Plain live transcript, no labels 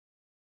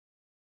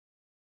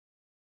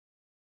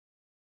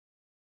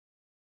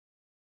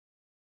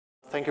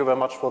Thank you very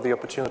much for the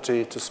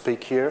opportunity to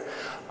speak here.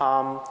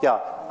 Yeah,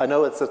 I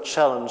know it's a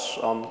challenge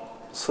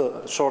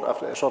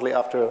shortly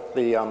after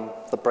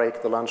the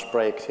break, the lunch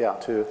break, yeah,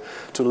 to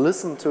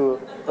listen to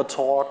a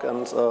talk,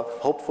 and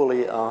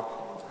hopefully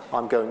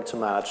I'm going to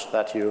manage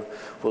that you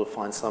will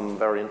find some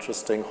very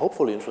interesting,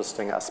 hopefully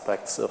interesting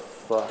aspects of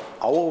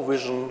our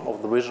vision,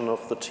 of the vision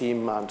of the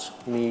team and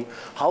me,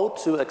 how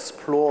to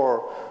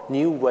explore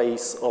new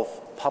ways of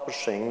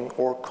publishing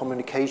or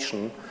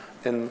communication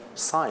in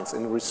science,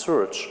 in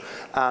research.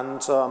 And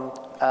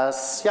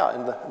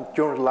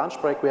during the lunch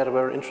break, we had a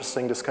very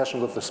interesting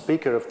discussion with the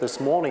speaker of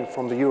this morning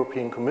from the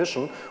European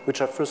Commission,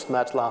 which I first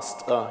met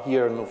last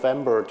year in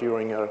November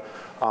during a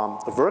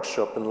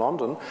workshop in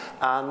London.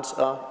 And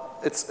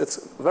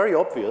it's very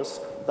obvious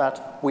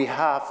that we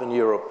have in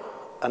Europe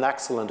an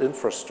excellent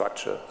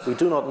infrastructure. We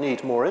do not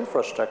need more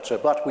infrastructure,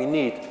 but we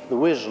need the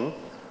vision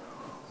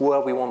where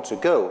we want to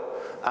go.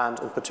 And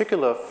in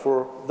particular,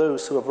 for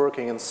those who are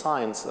working in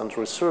science and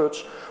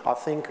research, I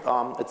think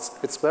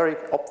it's very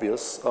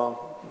obvious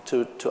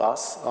to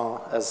us,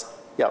 as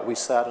we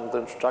said in the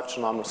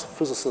introduction, I'm a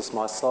physicist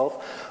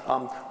myself,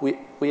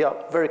 we are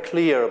very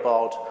clear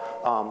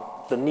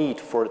about the need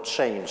for a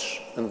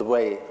change in the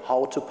way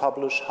how to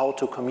publish, how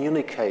to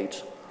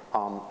communicate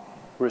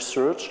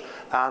research.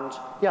 And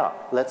yeah,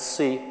 let's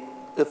see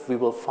if we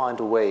will find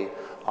a way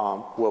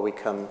where we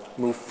can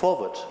move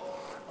forward.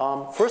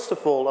 First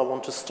of all, I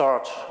want to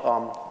start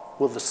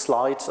with a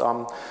slide.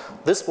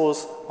 This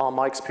was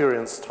my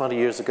experience 20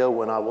 years ago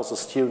when I was a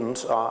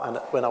student and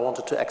when I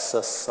wanted to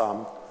access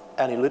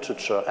any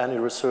literature, any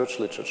research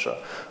literature.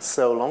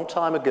 So a long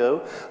time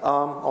ago,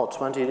 or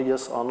 20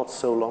 years are not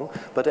so long,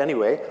 but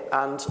anyway,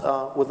 and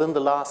within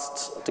the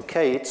last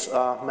decade,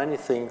 many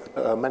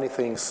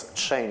things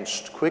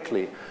changed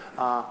quickly.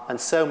 And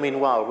so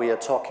meanwhile, we are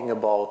talking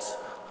about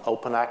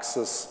open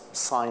access,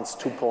 science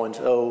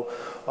 2.0,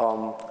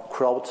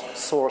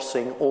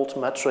 crowdsourcing,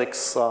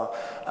 altmetrics,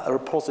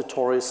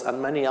 repositories,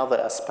 and many other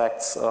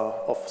aspects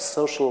of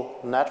social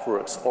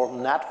networks or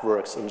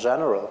networks in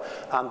general.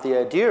 And the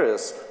idea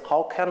is,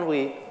 how can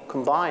we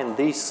combine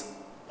these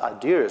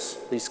ideas,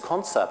 these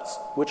concepts,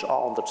 which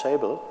are on the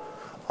table,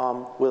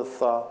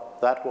 with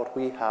that what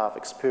we have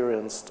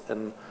experienced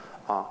in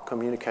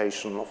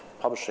communication of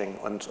publishing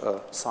and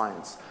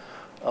science.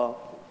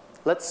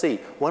 Let's see,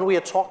 when we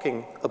are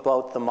talking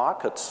about the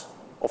market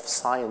of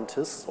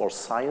scientists or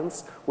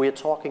science, we are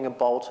talking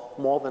about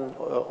more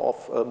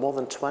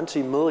than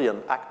 20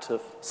 million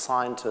active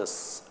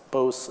scientists,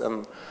 both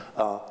in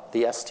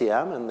the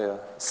STM, in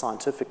the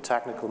scientific,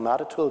 technical,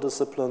 medical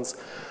disciplines,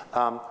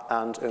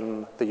 and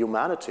in the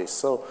humanities.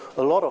 So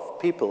a lot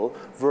of people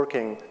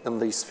working in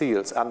these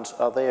fields, and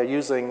they are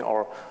using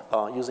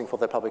for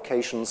their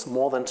publications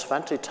more than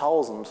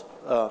 20,000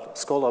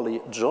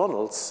 scholarly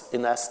journals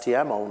in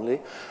STM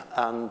only,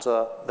 and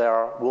there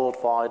are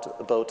worldwide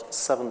about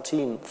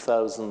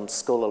 17,000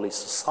 scholarly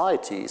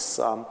societies.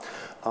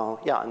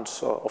 And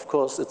of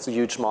course it's a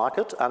huge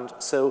market, and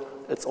so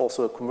it's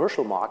also a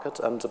commercial market,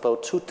 and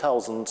about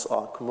 2,000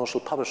 commercial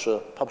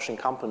publishing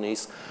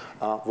companies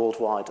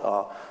worldwide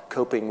are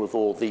coping with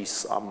all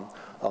these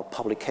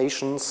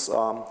publications.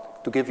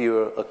 To give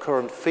you a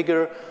current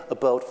figure,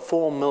 about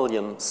 4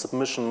 million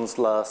submissions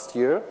last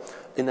year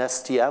in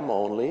STM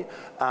only,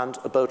 and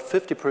about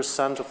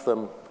 50% of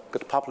them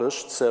got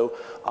published, so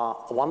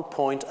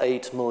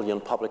 1.8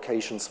 million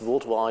publications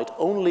worldwide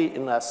only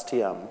in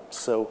STM,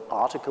 so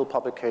article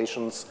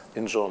publications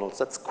in journals.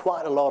 That's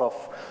quite a lot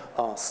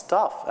of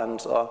stuff,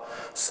 and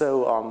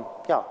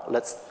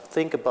let's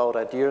think about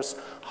ideas.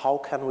 How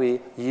can we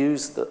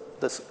use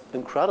this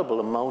incredible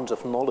amount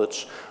of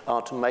knowledge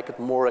to make it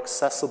more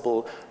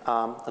accessible,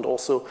 and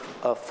also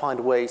find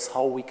ways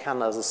how we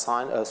can,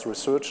 as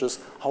researchers,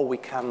 how we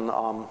can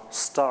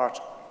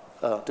start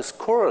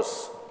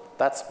discourse.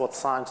 That's what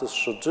scientists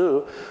should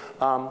do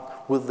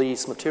with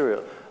these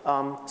material.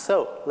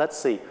 So let's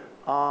see.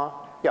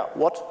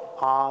 What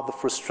are the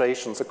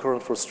frustrations, the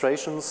current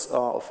frustrations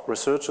of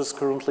researchers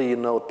currently? You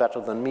know it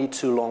better than me.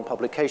 Too long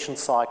publication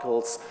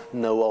cycles,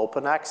 no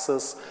open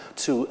access,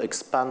 too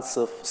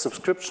expensive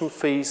subscription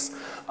fees,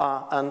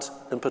 and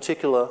in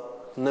particular,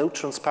 no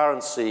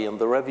transparency in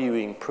the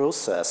reviewing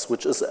process,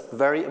 which is a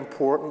very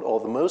important, or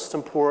the most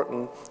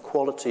important,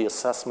 quality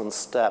assessment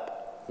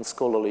step in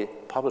scholarly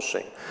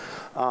publishing.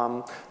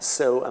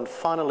 And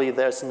finally,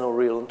 there's no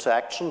real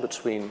interaction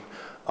between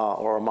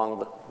or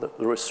among the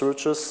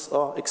researchers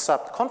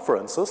except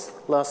conferences.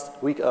 Last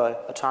week I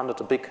attended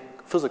a big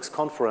physics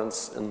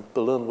conference in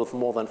Berlin with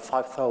more than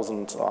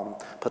 5,000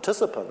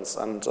 participants,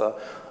 and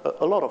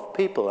a lot of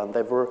people, and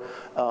they were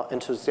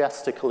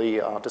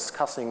enthusiastically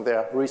discussing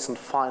their recent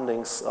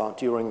findings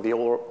during the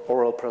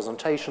oral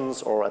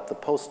presentations or at the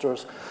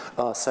posters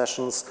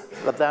sessions.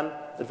 But then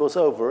it was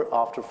over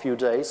after a few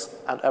days,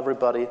 and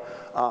everybody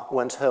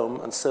went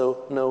home, and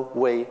so no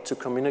way to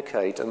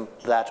communicate in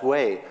that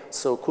way.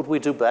 So could we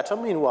do better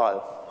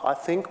meanwhile? I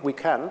think we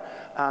can.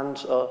 And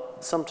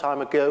some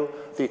time ago,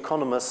 The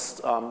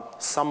Economist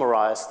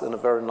summarized in a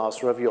very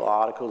nice review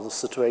article the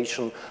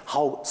situation,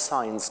 how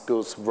science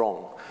goes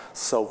wrong.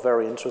 So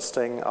very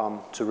interesting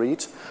to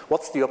read.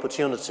 What's the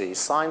opportunity?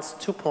 Science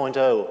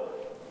 2.0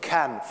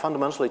 can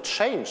fundamentally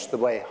change the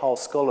way how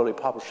scholarly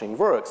publishing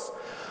works.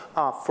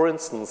 For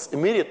instance,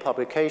 immediate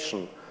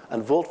publication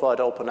and worldwide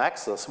open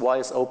access. Why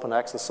is open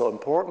access so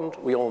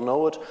important? We all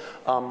know it.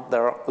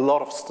 There are a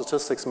lot of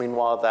statistics,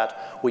 meanwhile,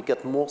 that we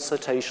get more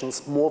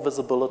citations, more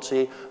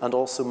visibility, and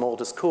also more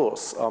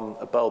discourse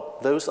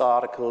about those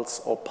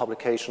articles or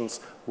publications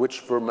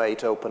which were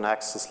made open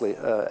access,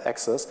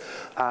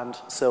 and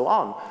so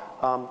on.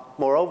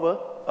 Moreover,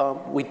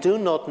 we do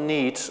not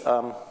need,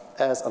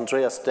 as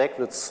Andreas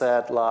Deckwitz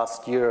said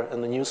last year in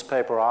the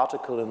newspaper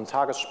article in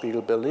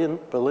Tagesspiegel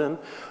Berlin,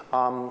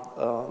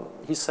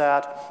 he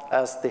said,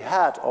 as the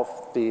head of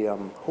the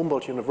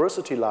Humboldt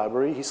University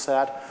Library, he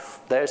said,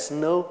 there's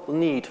no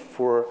need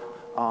for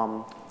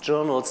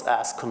journals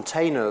as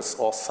containers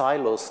or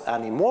silos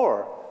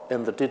anymore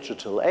in the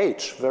digital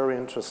age. Very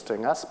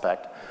interesting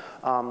aspect.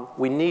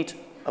 We need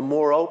a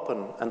more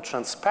open and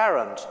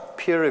transparent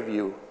peer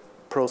review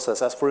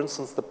process, as for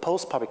instance the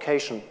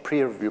post-publication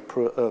peer review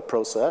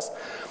process.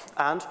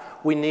 And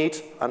we need,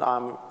 and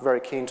I'm very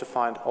keen to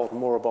find out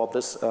more about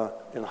this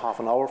in half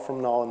an hour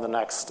from now in the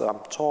next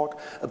talk,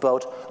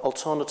 about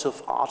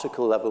alternative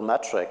article level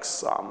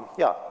metrics,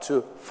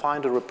 to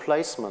find a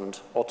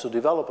replacement or to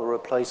develop a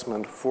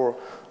replacement for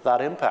that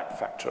impact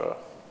factor,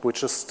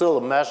 which is still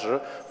a measure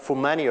for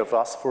many of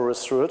us for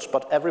research,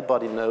 but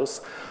everybody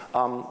knows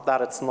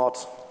that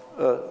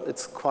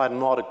it's quite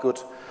not a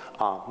good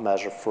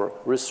measure for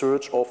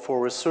research or for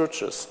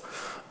researchers.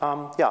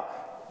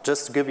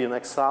 Just to give you an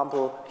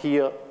example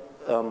here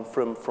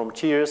from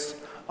TIERS,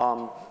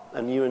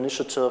 a new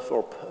initiative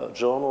or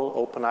journal,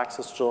 open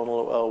access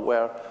journal,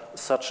 where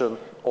such an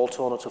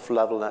alternative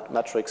level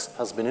metrics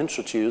has been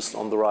introduced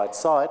on the right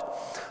side.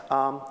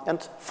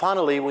 And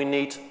finally, we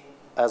need,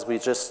 as we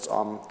just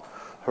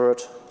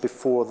heard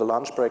before the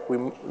lunch break,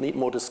 we need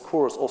more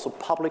discourse, also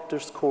public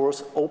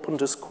discourse, open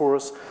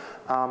discourse.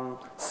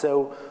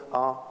 So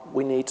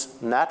we need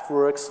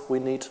networks, we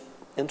need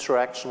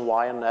interaction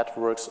via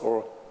networks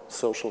or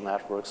social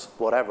networks,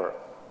 whatever.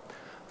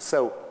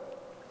 So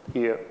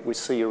here we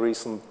see a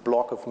recent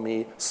blog of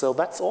me. So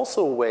that's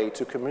also a way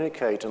to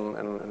communicate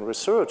in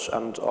research.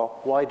 And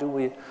why do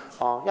we?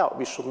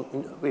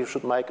 We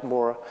should make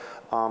more.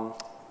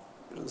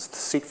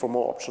 Seek for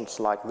more options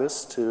like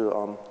this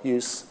to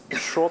use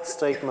short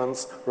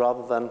statements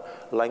rather than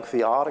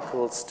lengthy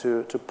articles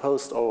to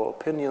post our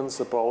opinions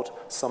about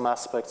some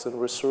aspects in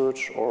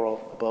research or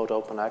about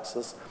open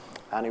access.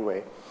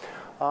 Anyway,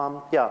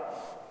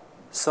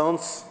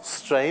 sounds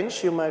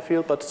strange, you may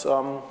feel, but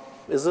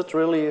is it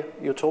really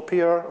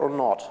utopia or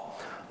not?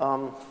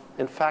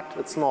 In fact,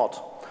 it's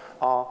not.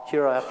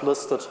 Here I have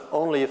listed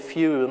only a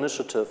few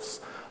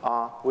initiatives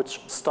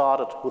which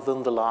started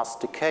within the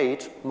last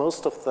decade,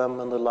 most of them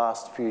in the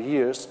last few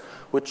years,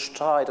 which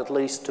tried at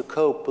least to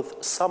cope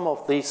with some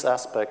of these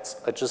aspects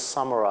I just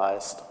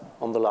summarized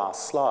on the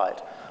last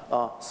slide.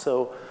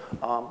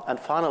 And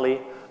finally,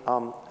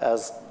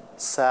 as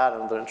said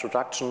in the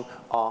introduction,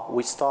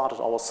 we started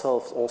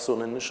ourselves also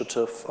an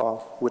initiative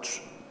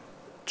which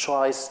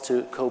tries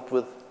to cope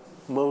with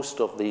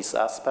most of these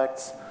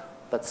aspects.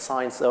 That's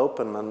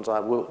ScienceOpen, and I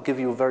will give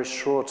you a very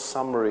short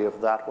summary of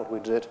that, what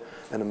we did,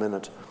 in a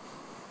minute.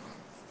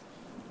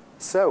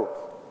 So,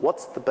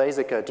 what's the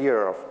basic idea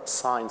of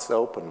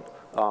ScienceOpen?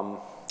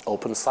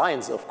 Open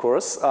science, of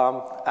course,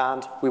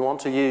 and we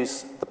want to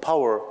use the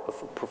power of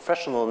a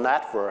professional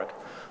network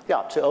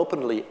to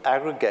openly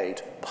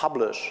aggregate,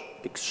 publish,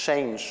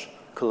 exchange,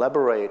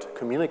 collaborate,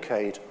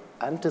 communicate,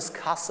 and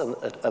discuss and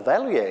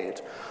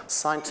evaluate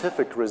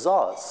scientific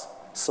results.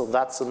 So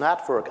that's a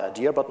network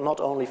idea, but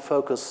not only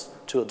focus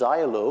to a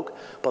dialogue,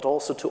 but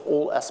also to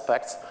all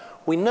aspects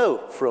we know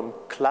from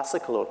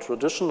classical or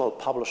traditional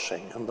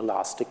publishing in the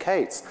last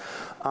decades.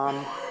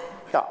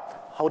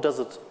 How does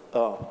it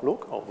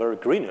look? Oh, very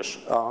greenish.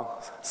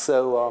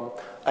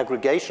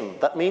 Aggregation,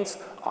 that means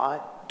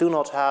I do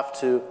not have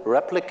to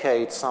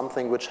replicate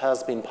something which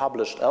has been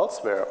published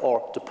elsewhere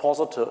or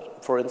deposited,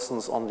 for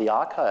instance, on the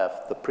archive,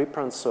 the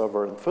preprint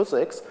server in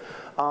physics.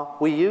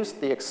 We use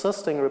the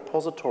existing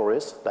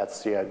repositories,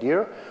 that's the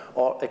idea,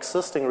 or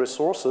existing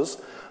resources,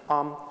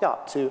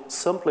 to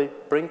simply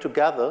bring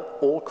together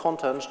all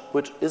content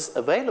which is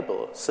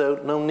available. So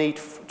no need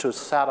to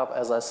set up,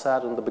 as I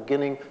said in the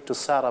beginning, to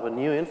set up a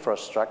new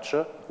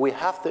infrastructure. We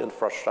have the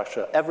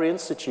infrastructure. Every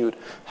institute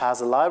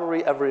has a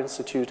library, every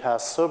institute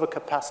has server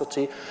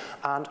capacity,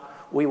 and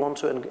we want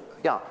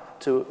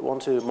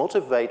to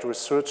motivate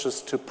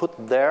researchers to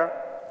put their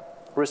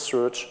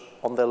research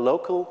on their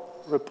local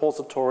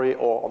repository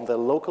or on their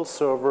local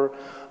server,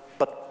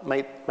 but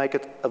make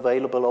it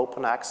available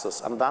open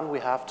access. And then we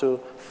have to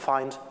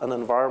find an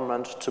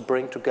environment to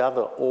bring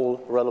together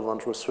all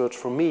relevant research.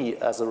 For me,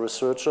 as a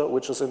researcher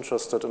which is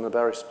interested in a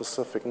very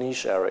specific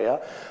niche area,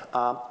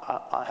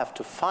 I have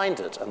to find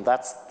it, and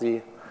that's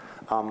the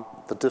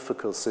the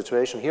difficult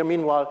situation. Here,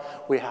 meanwhile,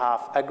 we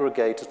have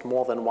aggregated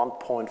more than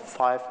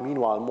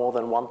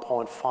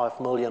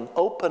 1.5 million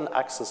open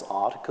access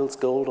articles,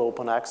 gold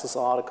open access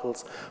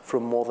articles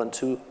from more than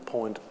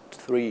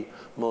 2.3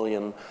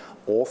 million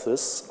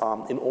authors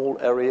in all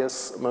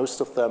areas,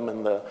 most of them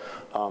in the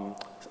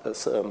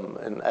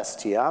in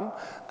STM,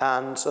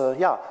 and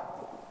yeah.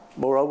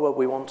 Moreover,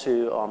 we want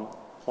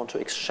to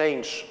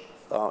exchange,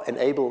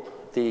 enable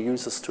the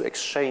users to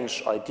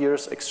exchange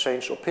ideas,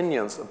 exchange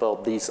opinions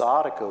about these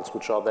articles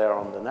which are there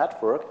on the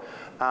network,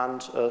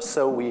 and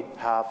so we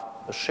have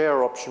a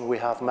share option, we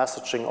have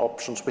messaging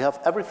options, we have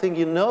everything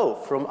you know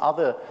from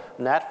other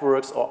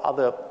networks or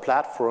other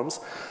platforms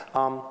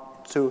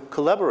to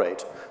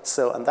collaborate.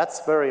 So, and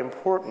that's very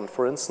important.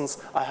 For instance,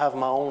 I have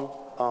my own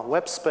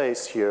web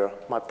space here,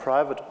 my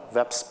private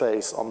web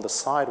space on the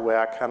side where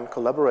I can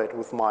collaborate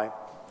with my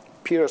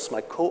peers, my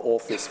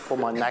co-authors for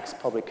my next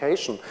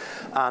publication.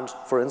 And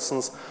for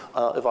instance,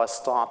 if I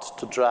start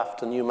to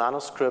draft a new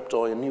manuscript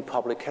or a new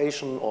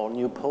publication or a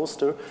new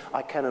poster,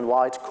 I can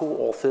invite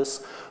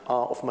co-authors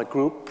of my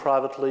group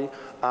privately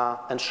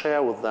and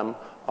share with them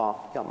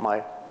yeah,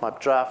 my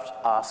draft,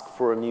 ask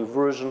for a new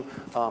version,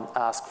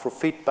 ask for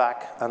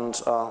feedback,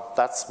 and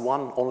that's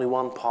only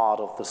one part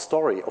of the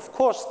story. Of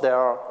course, there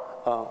are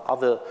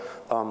other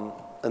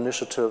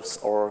initiatives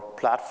or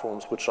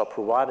platforms which are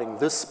providing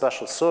this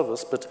special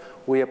service, but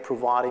we are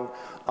providing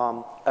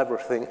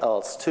everything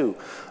else too.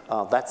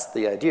 That's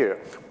the idea.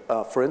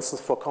 For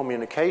instance, for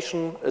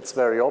communication, it's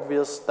very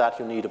obvious that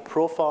you need a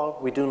profile.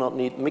 We do not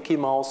need Mickey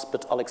Mouse,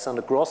 but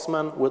Alexander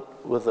Grossmann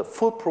with a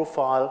full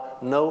profile,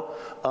 no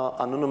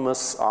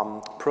anonymous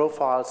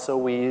profile. So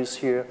we use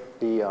here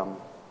the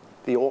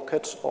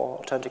ORCID or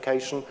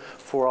authentication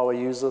for our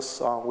users,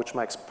 which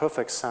makes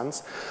perfect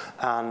sense.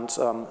 And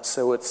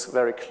so it's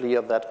very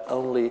clear that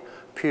only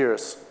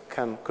peers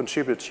can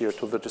contribute here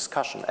to the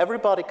discussion.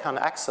 Everybody can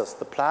access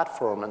the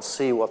platform and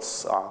see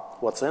what's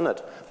in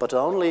it, but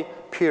only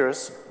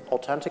peers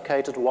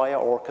authenticated via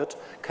ORCID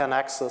can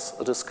access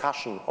a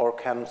discussion or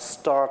can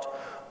start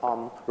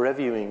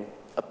reviewing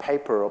a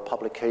paper or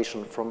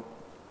publication from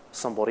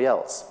somebody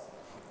else.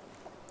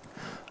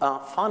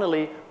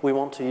 Finally, we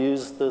want to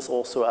use this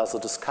also as a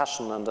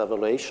discussion and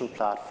evaluation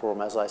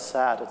platform. As I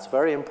said, it's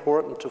very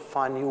important to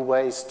find new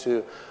ways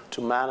to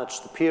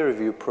manage the peer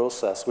review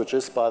process, which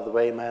is, by the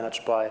way,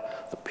 managed by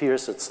the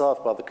peers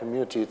itself, by the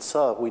community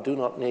itself. We do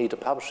not need a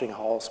publishing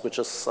house which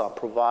is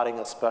providing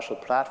a special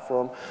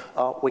platform.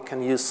 We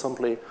can use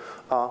simply,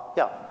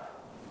 yeah,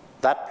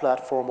 that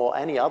platform or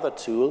any other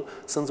tool,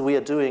 since we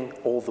are doing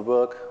all the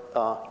work,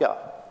 yeah,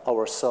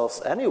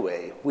 ourselves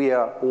anyway. We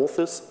are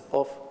authors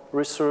of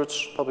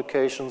research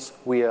publications,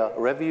 we are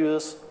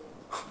reviewers,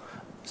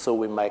 so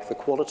we make the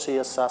quality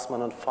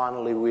assessment, and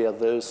finally we are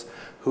those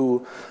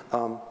who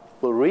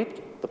will read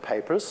the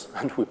papers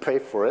and we pay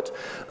for it.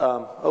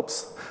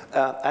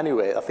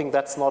 Anyway, I think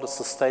that's not a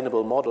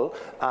sustainable model,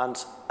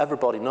 and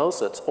everybody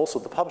knows it. Also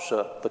the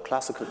publisher, the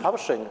classical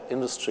publishing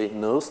industry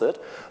knows it,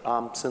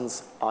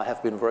 since I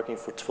have been working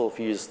for 12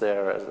 years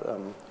there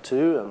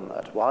too, and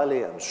at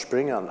Wiley and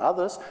Springer and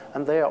others,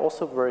 and they are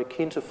also very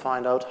keen to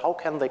find out how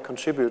can they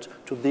contribute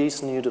to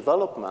these new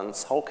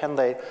developments, how can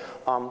they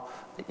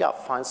yeah,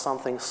 find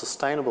something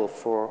sustainable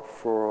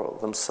for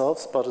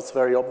themselves, but it's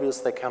very obvious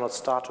they cannot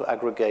start to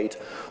aggregate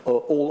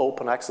all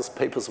open access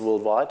papers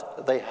worldwide.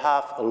 They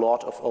have a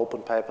lot of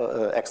open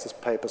access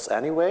papers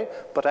anyway,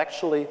 but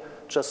actually,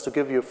 just to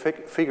give you a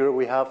figure,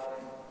 we have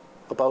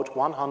about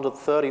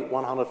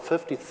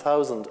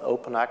 150,000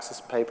 open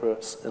access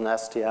papers in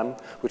STM,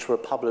 which were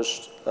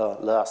published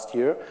last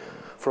year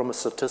from the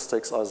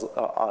statistics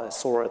I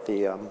saw at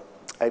the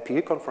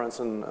APE conference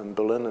in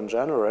Berlin in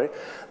January,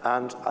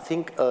 and I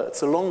think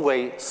it's a long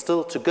way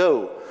still to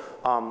go,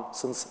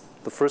 since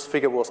the first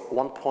figure was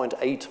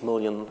 1.8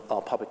 million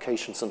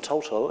publications in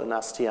total in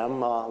STM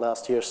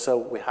last year, so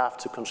we have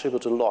to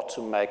contribute a lot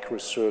to make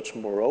research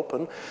more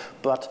open,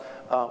 but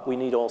we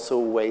need also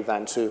a way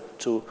then to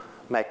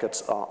make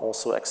it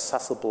also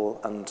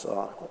accessible and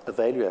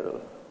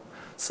available.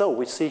 So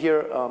we see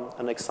here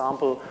an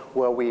example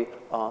where we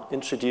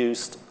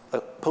introduced a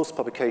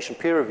post-publication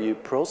peer review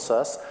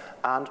process,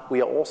 and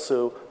we are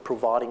also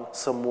providing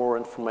some more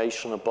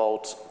information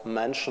about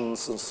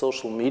mentions in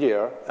social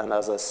media. And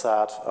as I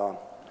said,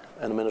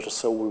 in a minute or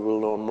so, we will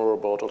learn more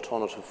about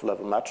alternative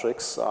level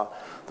metrics.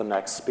 The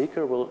next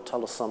speaker will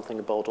tell us something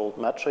about alt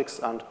metrics,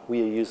 and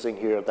we are using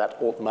here that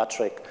alt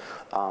metric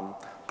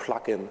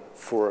plugin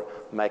for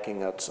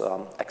making it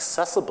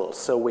accessible.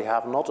 So we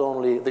have not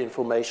only the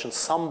information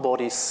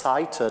somebody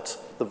cited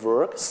the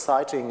work,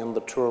 citing in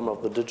the term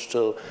of the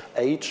digital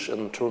age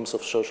in terms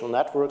of social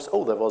networks.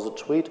 Oh, there was a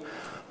tweet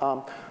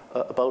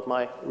about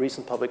my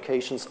recent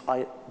publications.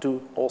 I do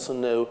also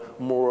know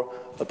more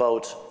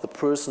about the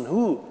person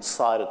who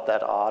cited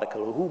that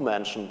article, who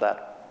mentioned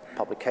that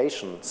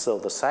publication. So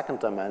the second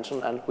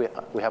dimension, and we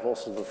have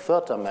also the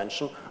third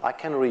dimension. I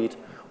can read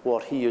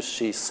what he or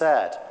she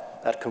said.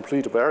 add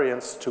complete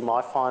variants to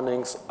my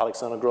findings,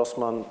 Alexander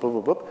Grossmann, blah,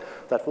 blah, blah,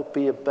 that would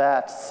be a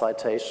bad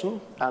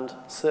citation. And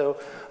so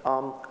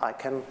I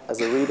can,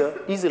 as a reader,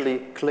 easily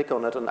click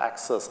on it and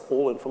access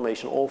all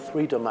information, all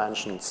 3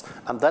 dimensions.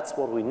 And that's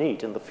what we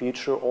need in the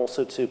future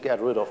also to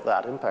get rid of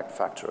that impact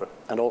factor,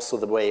 and also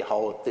the way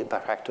how the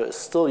impact factor is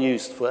still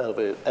used for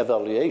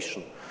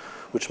evaluation,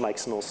 which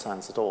makes no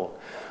sense at all.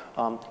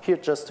 Here,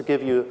 just to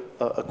give you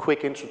a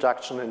quick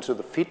introduction into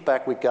the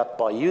feedback we got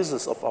by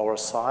users of our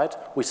site.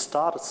 We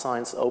started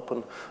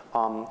ScienceOpen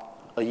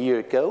a year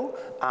ago,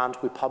 and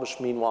we published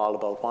meanwhile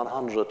about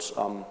 100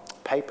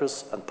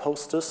 papers and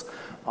posters.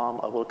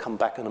 I will come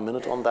back in a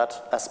minute on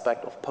that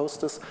aspect of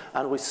posters.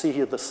 And we see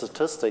here the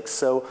statistics.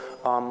 So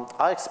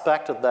I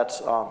expected that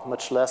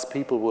much less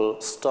people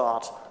will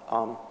start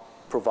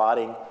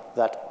providing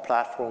that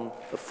platform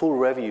a full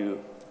review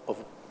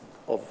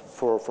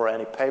for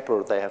any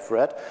paper they have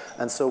read.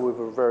 And so we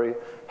were very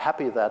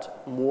happy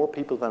that more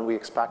people than we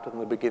expected in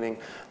the beginning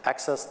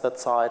accessed that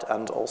site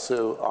and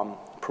also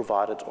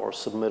provided or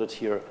submitted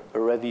here a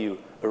review,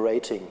 a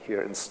rating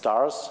here in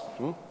stars.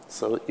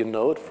 So you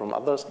know it from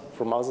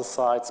other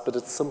sites, but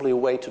it's simply a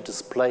way to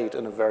display it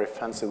in a very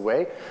fancy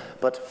way.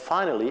 But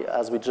finally,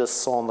 as we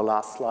just saw on the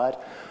last slide,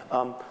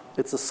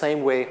 it's the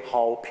same way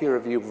how peer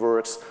review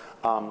works.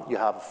 You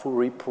have a full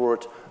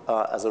report.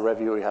 As a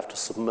reviewer, you have to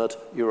submit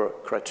your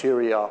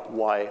criteria,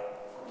 why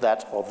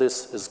that or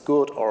this is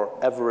good or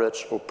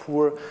average or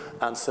poor.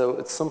 And so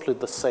it's simply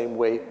the same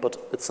way, but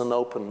it's an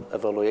open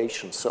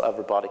evaluation. So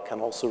everybody can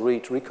also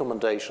read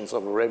recommendations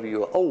of a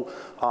reviewer.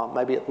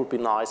 Maybe it would be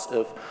nice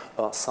if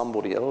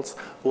somebody else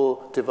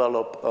will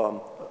develop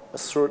a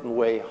certain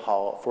way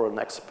how for an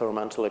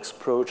experimental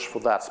approach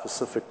for that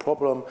specific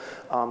problem.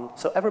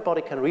 So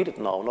everybody can read it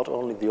now, not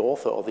only the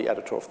author or the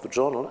editor of the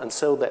journal. And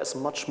so there's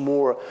much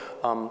more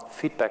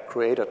feedback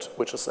created,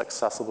 which is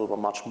accessible by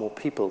much more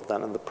people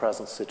than in the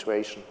present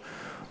situation.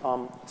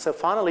 So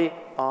finally,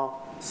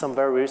 some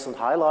very recent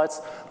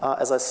highlights.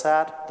 As I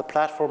said, the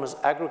platform is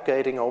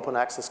aggregating open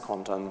access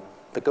content.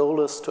 The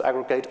goal is to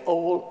aggregate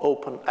all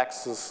open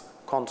access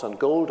content,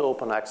 gold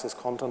open access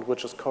content,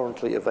 which is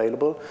currently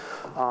available.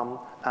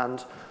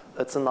 And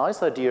it's a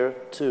nice idea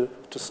to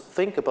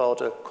think about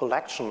a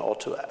collection or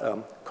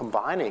to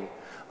combining.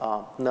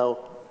 Now,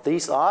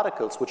 these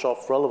articles, which are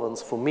of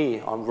relevance for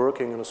me, I'm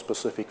working in a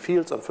specific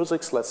field in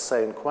physics, let's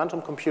say in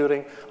quantum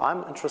computing.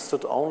 I'm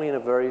interested only in a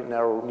very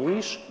narrow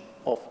niche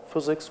of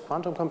physics,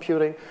 quantum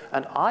computing,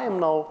 and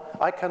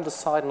I can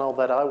decide now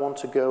that I want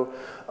to go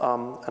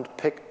and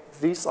pick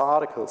these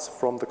articles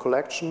from the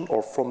collection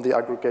or from the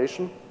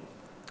aggregation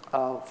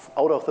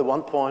out of the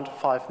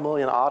 1.5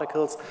 million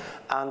articles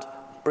and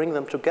bring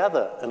them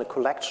together in a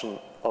collection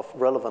of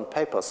relevant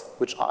papers,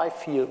 which I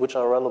feel which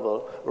are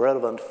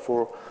relevant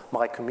for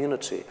my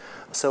community.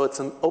 So it's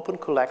an open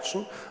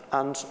collection,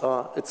 and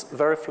it's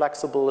very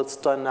flexible, it's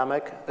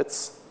dynamic,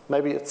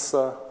 maybe it's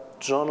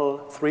journal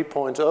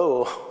 3.0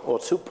 or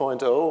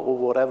 2.0 or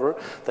whatever.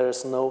 There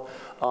is no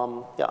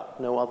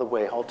other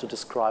way how to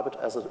describe it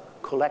as a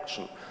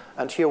collection.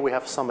 And here we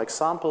have some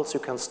examples. You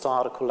can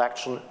start a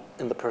collection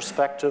in the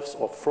perspectives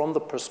or from the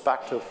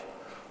perspective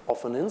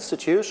of an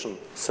institution.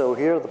 So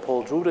here the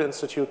Paul Drude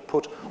Institute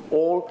put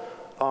all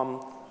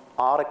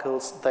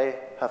articles they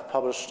have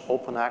published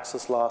open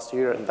access last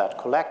year in that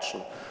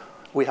collection.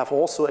 We have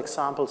also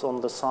examples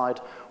on the site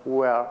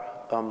where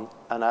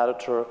an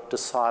editor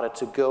decided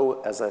to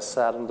go, as I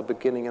said in the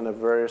beginning, in a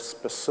very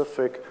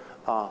specific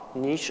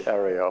niche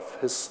area of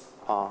his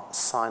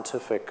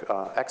scientific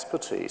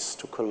expertise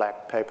to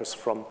collect papers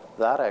from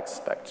that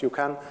aspect.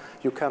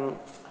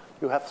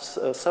 You have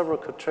several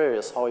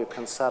criteria how you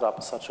can set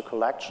up such a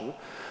collection.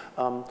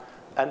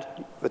 And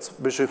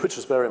which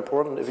is very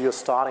important. If you're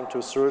starting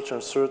to search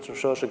and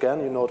search again,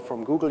 you know it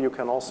from Google, you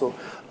can also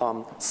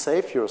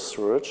save your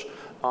search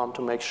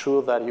to make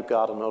sure that you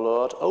got an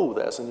alert. Oh,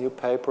 there's a new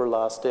paper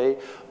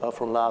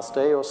from last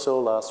day or so,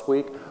 last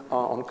week,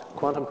 on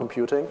quantum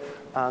computing.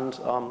 And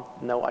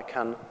now I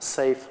can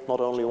save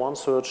not only one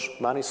search,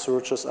 many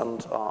searches,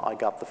 and I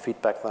got the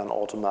feedback then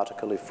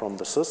automatically from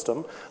the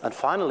system. And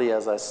finally,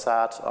 as I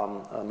said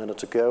a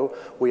minute ago,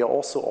 we are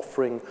also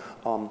offering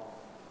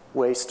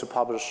ways to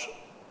publish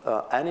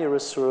any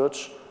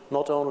research,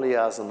 not only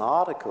as an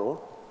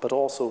article, but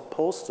also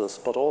posters,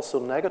 but also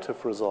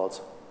negative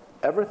results.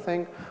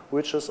 Everything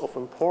which is of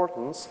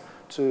importance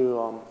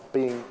to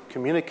being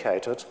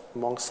communicated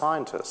among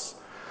scientists.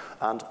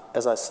 And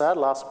as I said,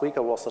 last week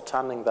I was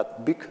attending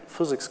that big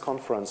physics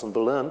conference in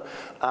Berlin,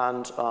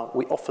 and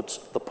we offered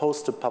the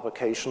poster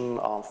publication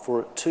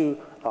for two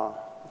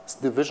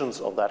divisions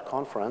of that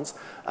conference,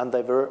 and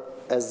they were,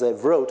 as they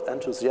wrote,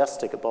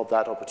 enthusiastic about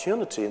that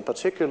opportunity. In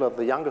particular,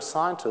 the younger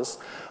scientists,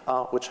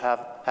 which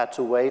have had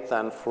to wait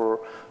then for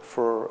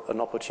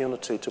an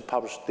opportunity to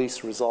publish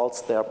these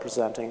results they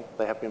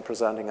have been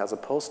presenting as a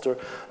poster,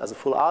 as a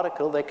full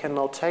article. They can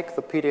now take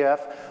the PDF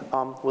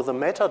with the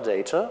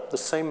metadata, the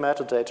same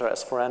metadata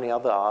as for any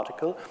other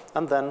article,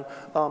 and then,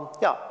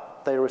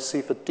 they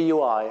receive a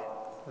DOI.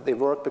 The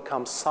work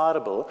becomes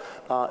citable.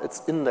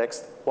 It's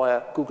indexed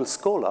via Google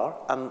Scholar,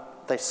 and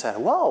they said,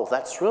 wow,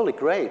 that's really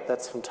great,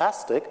 that's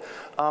fantastic.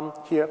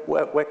 Here,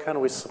 where can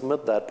we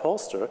submit that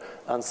poster?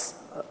 And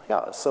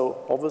yeah,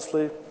 so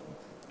obviously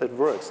it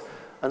works.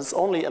 And it's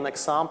only an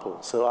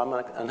example. So I'm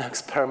an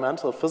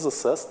experimental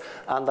physicist,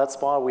 and that's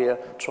why we are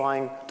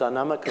trying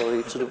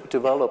dynamically to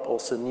develop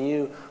also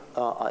new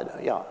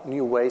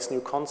ways,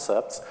 new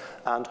concepts,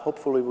 and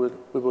hopefully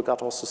we will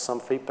get also some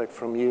feedback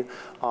from you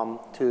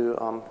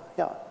to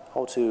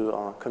how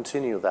to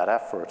continue that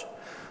effort.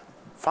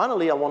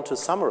 Finally, I want to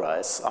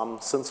summarize,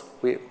 since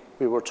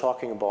we were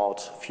talking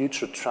about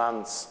future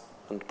trends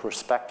and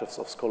perspectives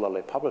of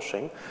scholarly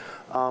publishing,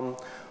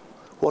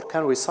 what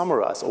can we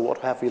summarize, or what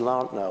have we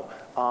learned now?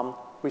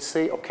 We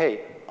say,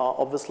 okay,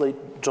 obviously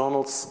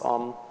journals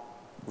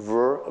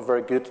were a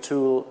very good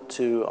tool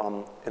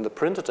to, in the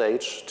printed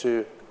age,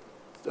 to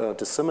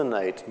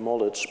disseminate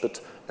knowledge, but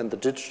in the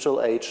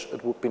digital age,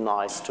 it would be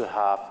nice to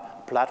have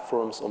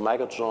platforms or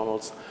mega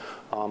journals.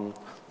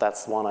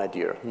 That's one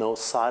idea. No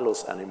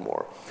silos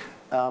anymore.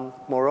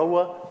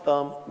 Moreover,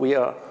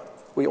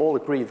 we all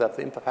agree that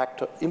the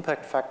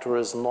impact factor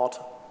is not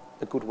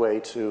a good way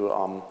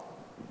to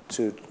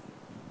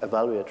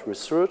evaluate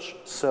research.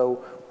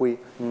 So we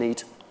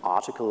need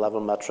article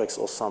level metrics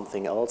or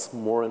something else,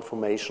 more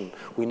information.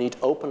 We need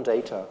open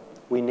data.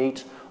 We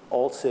need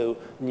also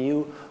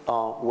new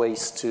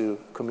ways to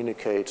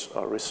communicate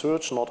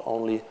research, not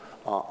only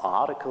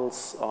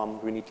articles.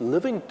 We need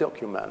living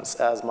documents,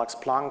 as Max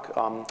Planck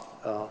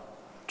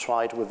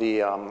tried with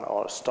the,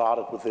 or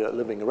started with the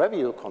living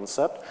review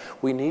concept.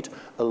 We need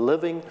a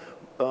living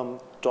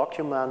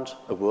document,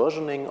 a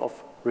versioning of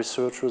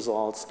research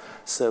results,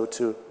 so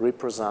to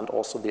represent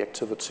also the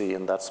activity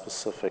in that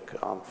specific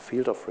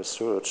field of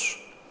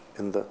research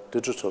in the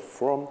digital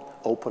form.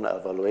 Open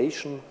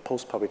evaluation,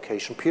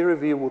 post-publication peer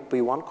review would be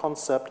one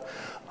concept.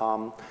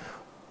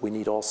 We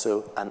need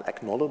also an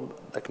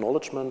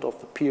acknowledgement of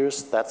the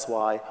peers. That's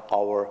why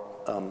our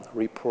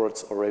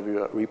reports or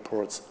review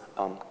reports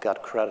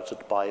got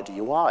credited by a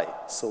DOI,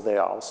 so they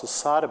are also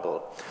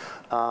citable.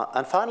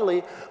 And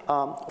finally,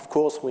 of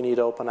course, we need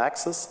open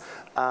access,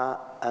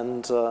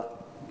 and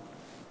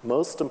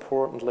most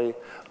importantly,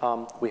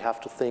 we have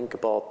to think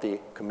about the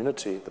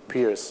community, the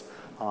peers.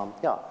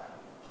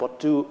 What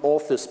do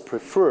authors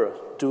prefer?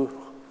 Do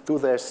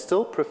they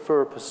still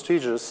prefer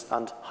prestigious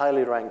and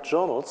highly ranked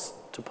journals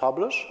to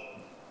publish?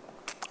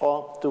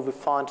 Or do we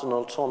find an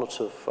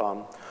alternative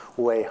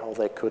way how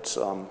they could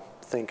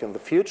think in the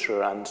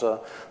future? And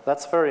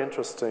that's very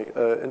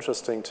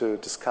interesting to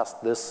discuss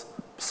this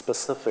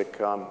specific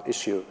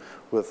issue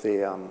with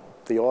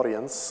the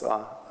audience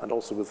and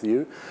also with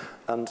you.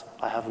 And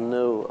I have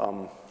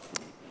no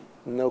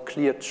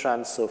clear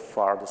trend so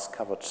far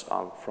discovered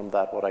from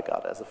that, what I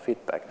got as a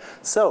feedback.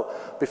 So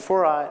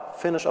before I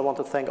finish, I want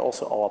to thank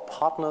also our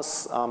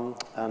partners,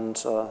 and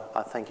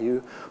I thank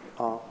you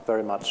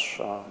very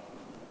much.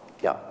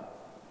 Yeah,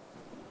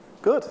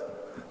 good.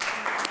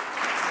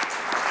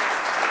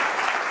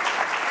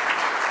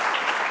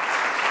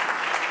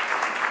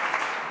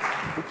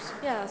 Oops.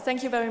 Yeah,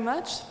 thank you very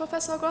much,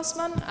 Professor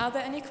Grossmann. Are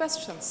there any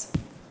questions?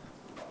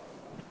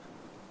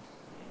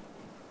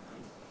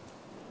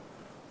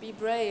 Be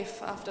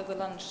brave after the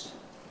lunch.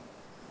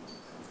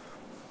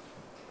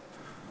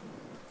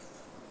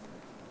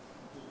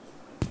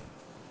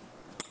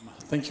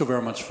 Thank you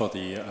very much for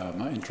the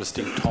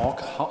interesting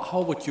talk.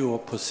 How would you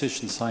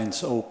position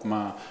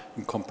ScienceOpen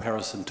in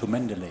comparison to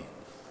Mendeley?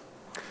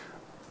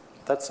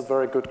 That's a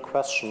very good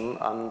question,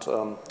 and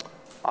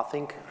I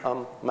think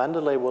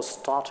Mendeley was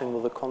starting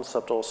with the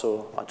concept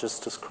also I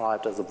just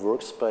described as a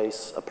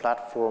workspace, a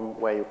platform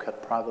where you could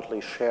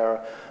privately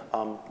share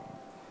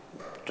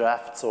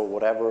drafts or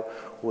whatever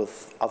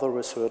with other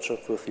researchers,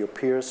 with your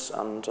peers,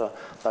 and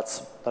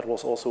that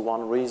was also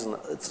one reason.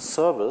 It's a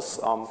service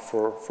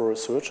for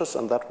researchers,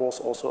 and that was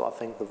also, I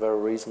think, the very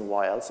reason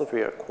why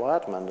Elsevier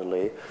acquired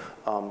Mendeley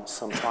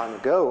some time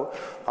ago,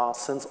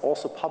 since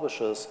also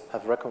publishers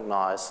have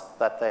recognized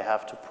that they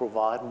have to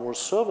provide more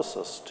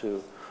services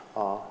to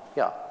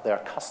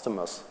their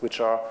customers,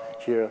 which are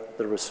here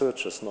the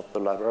researchers, not the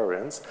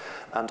librarians.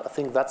 And I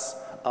think that's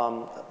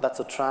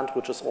a trend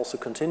which is also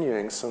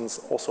continuing, since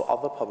also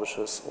other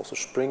publishers, also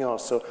Springer,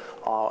 so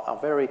are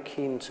very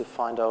keen to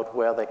find out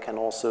where they can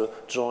also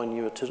join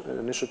new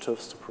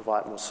initiatives to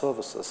provide more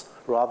services,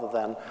 rather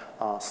than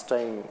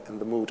staying in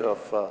the mood of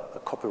a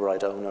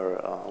copyright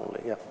owner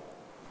only. Yeah.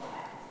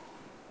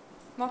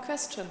 More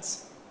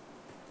questions?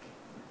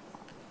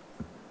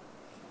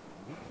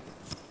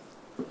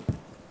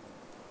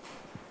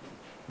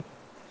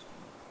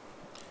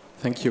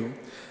 Thank you.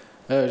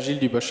 Gilles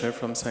Dubochet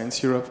from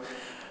Science Europe.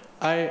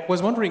 I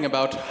was wondering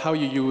about how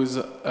you use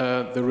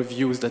the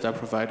reviews that are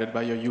provided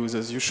by your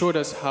users. You showed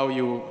us how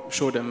you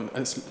show them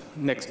as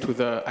next to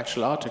the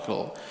actual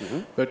article,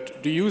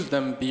 but do you use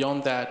them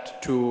beyond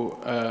that to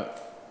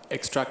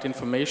extract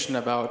information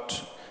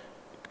about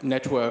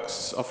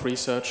networks of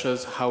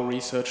researchers, how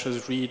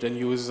researchers read and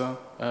use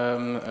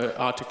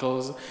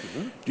articles?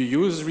 Do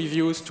you use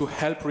reviews to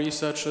help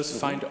researchers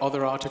find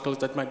other articles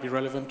that might be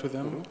relevant to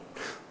them?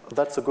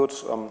 That's a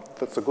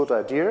good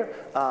idea.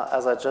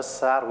 As I just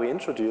said, we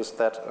introduced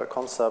that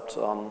concept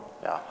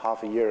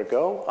half a year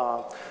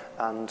ago,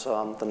 and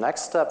the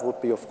next step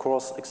would be, of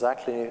course,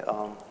 exactly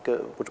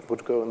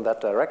would go in that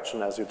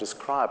direction as you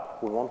described.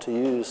 We want to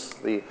use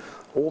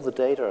all the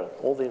data,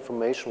 all the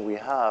information we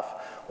have,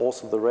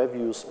 also the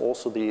reviews,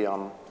 also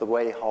the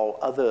way how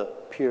other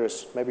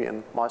peers, maybe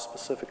in my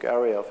specific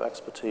area of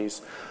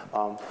expertise,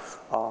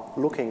 are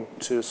looking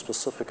to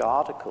specific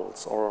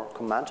articles or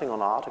commenting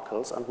on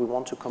articles, and we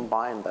want to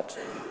combine that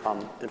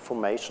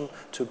information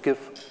to give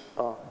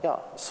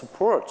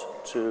support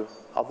to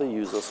other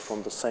users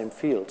from the same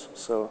field.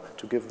 So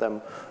to give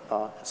them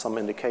some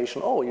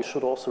indication, oh, you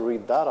should also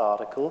read that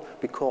article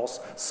because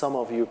some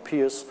of your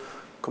peers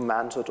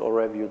commented or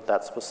reviewed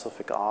that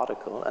specific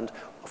article. And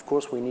of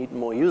course we need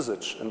more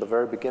usage. In the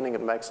very beginning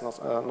it makes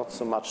not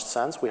so much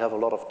sense. We have a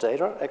lot of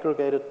data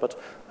aggregated, but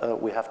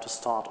we have to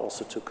start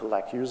also to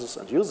collect users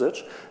and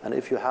usage. And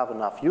if you have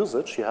enough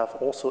usage, you have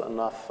also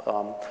enough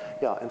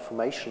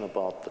information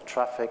about the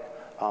traffic,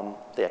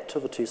 the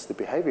activities, the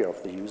behavior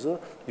of the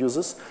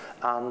users,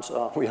 and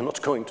we are not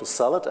going to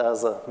sell it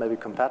as maybe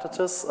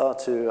competitors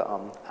to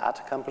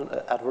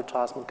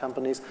advertisement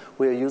companies.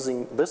 We are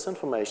using this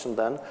information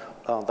then,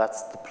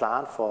 that's the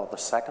plan for the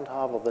second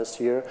half of this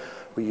year.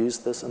 We use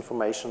this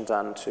information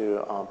then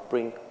to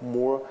bring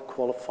more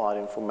qualified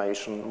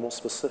information, more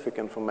specific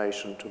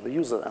information to the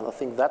user, and I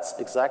think that's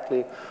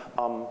exactly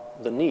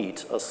the need.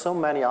 So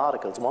many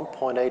articles,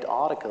 1.8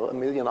 1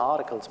 million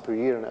articles per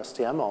year in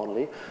STM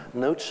only,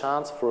 no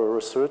chance for a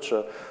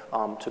researcher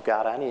to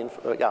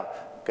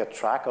get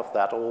track of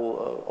that,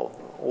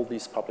 all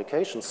these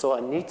publications. So I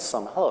need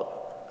some help.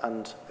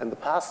 And in the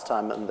past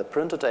time, in the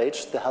printed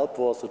age, the help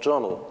was the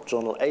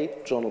journal A,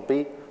 journal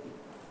B,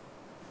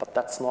 but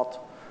that's not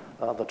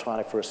the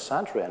 21st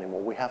century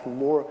anymore. We have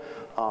more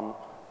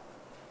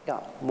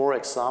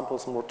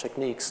examples, more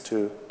techniques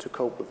to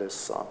cope with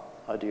this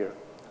idea.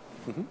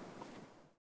 Mm-hmm.